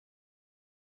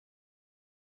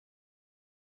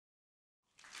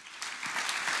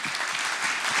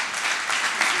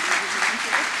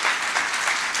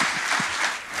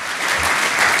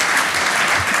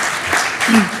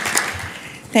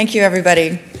Thank you,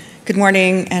 everybody. Good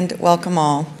morning and welcome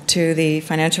all to the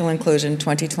Financial Inclusion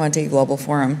 2020 Global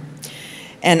Forum.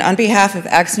 And on behalf of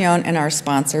Axion and our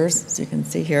sponsors, as you can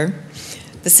see here,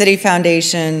 the Citi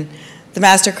Foundation, the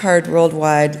MasterCard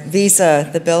Worldwide, Visa,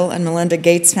 the Bill and Melinda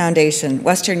Gates Foundation,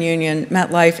 Western Union,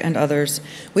 MetLife, and others,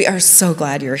 we are so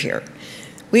glad you're here.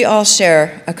 We all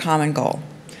share a common goal: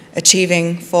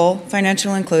 achieving full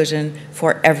financial inclusion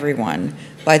for everyone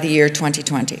by the year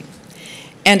 2020.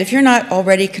 And if you're not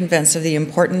already convinced of the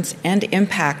importance and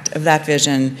impact of that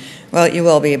vision, well, you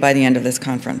will be by the end of this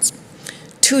conference.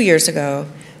 2 years ago,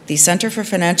 the Center for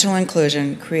Financial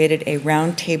Inclusion created a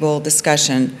roundtable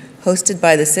discussion hosted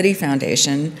by the Citi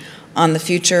Foundation on the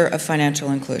future of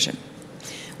financial inclusion.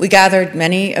 We gathered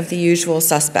many of the usual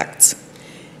suspects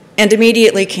and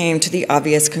immediately came to the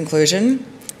obvious conclusion: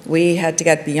 we had to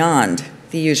get beyond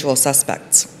the usual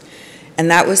suspects. And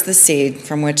that was the seed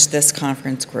from which this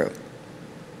conference grew: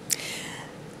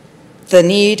 the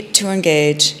need to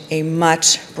engage a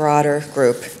much broader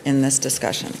group in this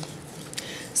discussion.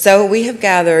 So we have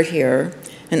gathered here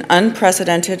an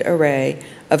unprecedented array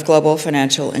of global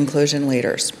financial inclusion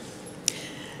leaders.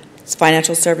 It's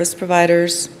financial service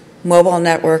providers, mobile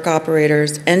network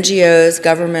operators, NGOs,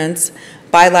 governments,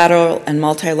 bilateral and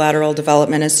multilateral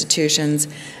development institutions,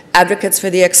 advocates for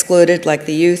the excluded like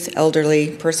the youth,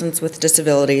 elderly, persons with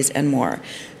disabilities, and more.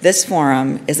 This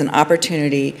forum is an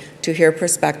opportunity to hear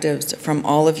perspectives from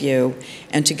all of you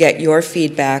and to get your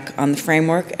feedback on the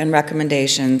framework and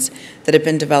recommendations that have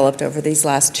been developed over these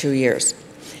last 2 years.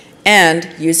 And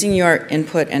using your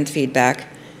input and feedback,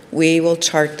 we will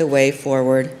chart the way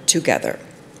forward together.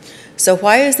 So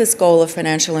why is this goal of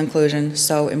financial inclusion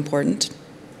so important?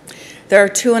 There are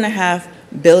 2.5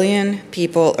 billion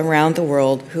people around the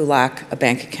world who lack a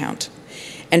bank account,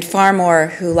 and far more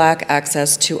who lack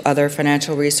access to other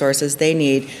financial resources they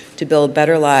need to build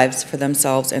better lives for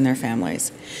themselves and their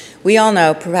families. We all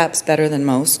know, perhaps better than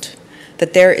most,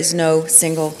 that there is no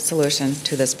single solution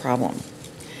to this problem.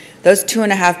 Those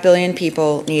 2.5 billion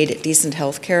people need decent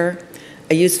health care,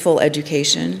 a useful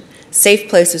education, safe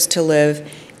places to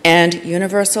live, and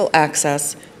universal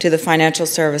access to the financial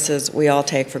services we all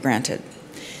take for granted.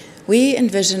 We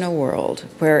envision a world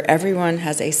where everyone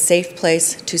has a safe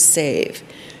place to save,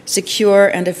 secure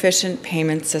and efficient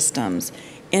payment systems,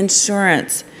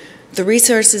 insurance, the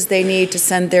resources they need to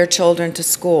send their children to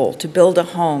school, to build a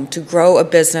home, to grow a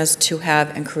business, to have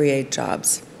and create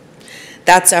jobs.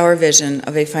 That's our vision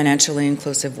of a financially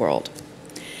inclusive world.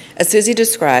 As Susie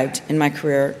described, in my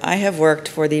career, I have worked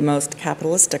for the most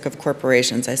capitalistic of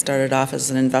corporations. I started off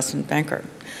as an investment banker.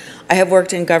 I have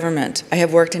worked in government. I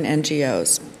have worked in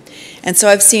NGOs. And so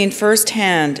I've seen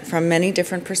firsthand, from many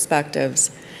different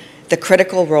perspectives, the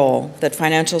critical role that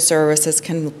financial services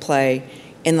can play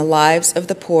in the lives of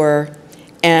the poor,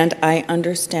 and I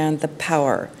understand the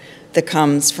power that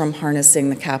comes from harnessing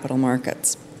the capital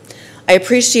markets. I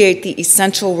appreciate the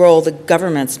essential role the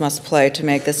governments must play to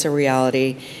make this a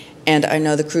reality, and I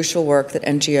know the crucial work that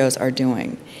NGOs are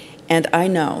doing. And I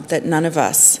know that none of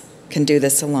us can do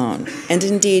this alone, and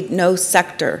indeed no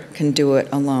sector can do it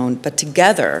alone, but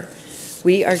together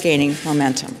we are gaining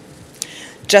momentum.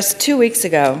 Just 2 weeks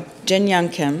ago, Jin Young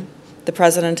Kim, the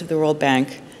president of the World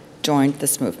Bank, joined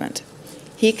this movement.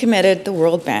 He committed the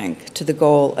World Bank to the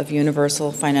goal of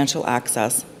universal financial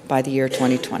access by the year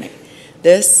 2020.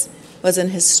 This was an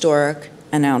historic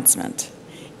announcement,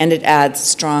 and it adds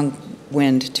strong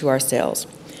wind to our sails.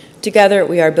 Together,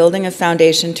 we are building a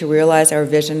foundation to realize our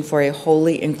vision for a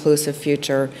wholly inclusive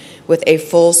future with a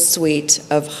full suite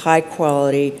of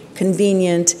high-quality,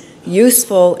 convenient,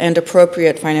 useful, and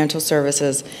appropriate financial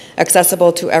services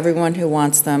accessible to everyone who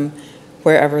wants them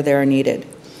wherever they are needed.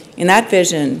 In that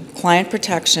vision, client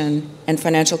protection and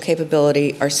financial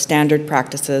capability are standard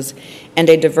practices, and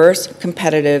a diverse,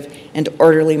 competitive, and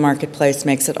orderly marketplace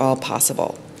makes it all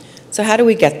possible. So how do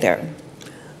we get there?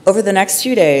 Over the next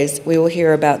few days, we will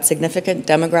hear about significant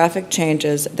demographic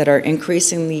changes that are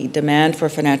increasing the demand for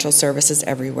financial services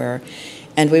everywhere,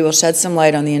 and we will shed some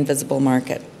light on the invisible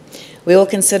market. We will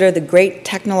consider the great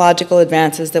technological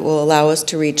advances that will allow us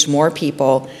to reach more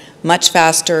people much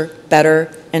faster,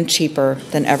 better, and cheaper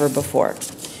than ever before.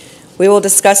 We will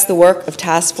discuss the work of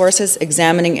task forces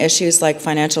examining issues like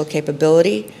financial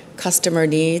capability, customer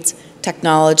needs,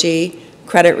 technology,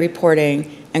 credit reporting,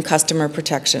 and customer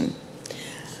protection.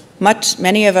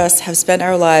 Many of us have spent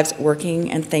our lives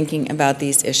working and thinking about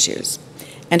these issues.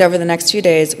 And over the next few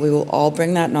days, we will all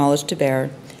bring that knowledge to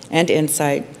bear and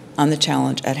insight on the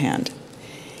challenge at hand.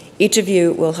 Each of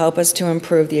you will help us to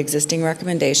improve the existing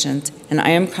recommendations, and I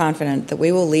am confident that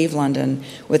we will leave London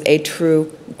with a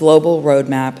true global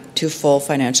roadmap to full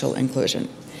financial inclusion.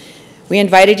 We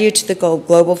invited you to the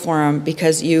Global Forum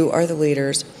because you are the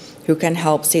leaders who can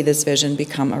help see this vision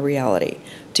become a reality.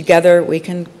 Together, we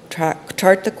can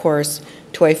chart the course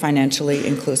to a financially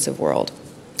inclusive world.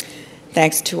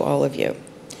 Thanks to all of you.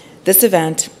 This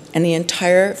event and the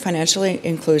entire Financial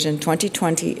Inclusion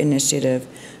 2020 initiative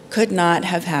could not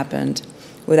have happened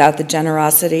without the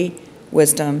generosity,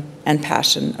 wisdom, and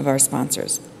passion of our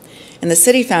sponsors. And the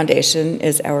Citi Foundation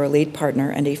is our lead partner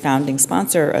and a founding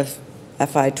sponsor of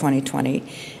FI2020,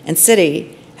 and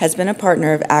Citi has been a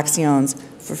partner of Axion's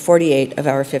for 48 of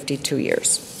our 52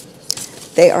 years.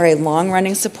 They are a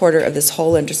long-running supporter of this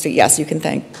whole industry. Yes, you can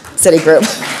thank Citigroup.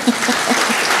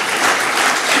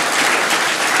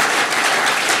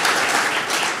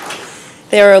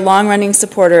 They are a long-running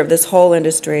supporter of this whole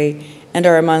industry and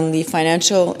are among the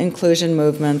financial inclusion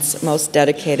movement's most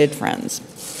dedicated friends.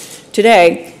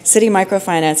 Today, Citi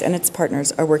Microfinance and its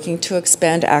partners are working to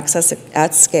expand access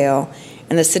at scale,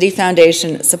 and the Citi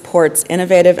Foundation supports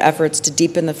innovative efforts to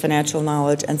deepen the financial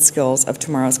knowledge and skills of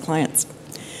tomorrow's clients.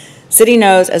 Citi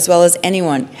knows as well as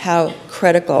anyone how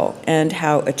critical and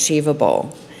how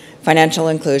achievable financial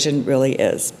inclusion really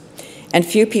is. And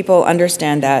few people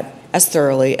understand that as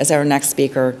thoroughly as our next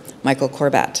speaker, Michael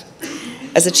Corbat.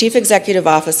 As the Chief Executive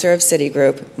Officer of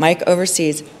Citigroup, Mike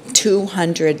oversees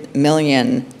 200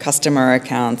 million customer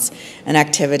accounts and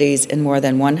activities in more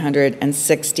than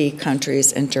 160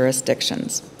 countries and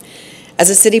jurisdictions. As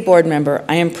a Citi board member,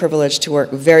 I am privileged to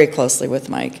work very closely with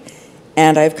Mike,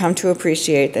 and I've come to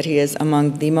appreciate that he is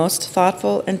among the most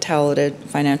thoughtful and talented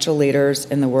financial leaders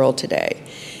in the world today,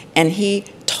 and he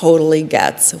totally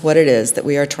gets what it is that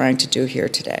we are trying to do here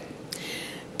today.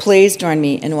 Please join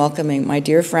me in welcoming my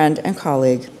dear friend and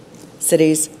colleague,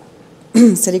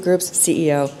 Citigroup's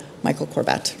CEO, Michael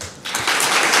Corbat.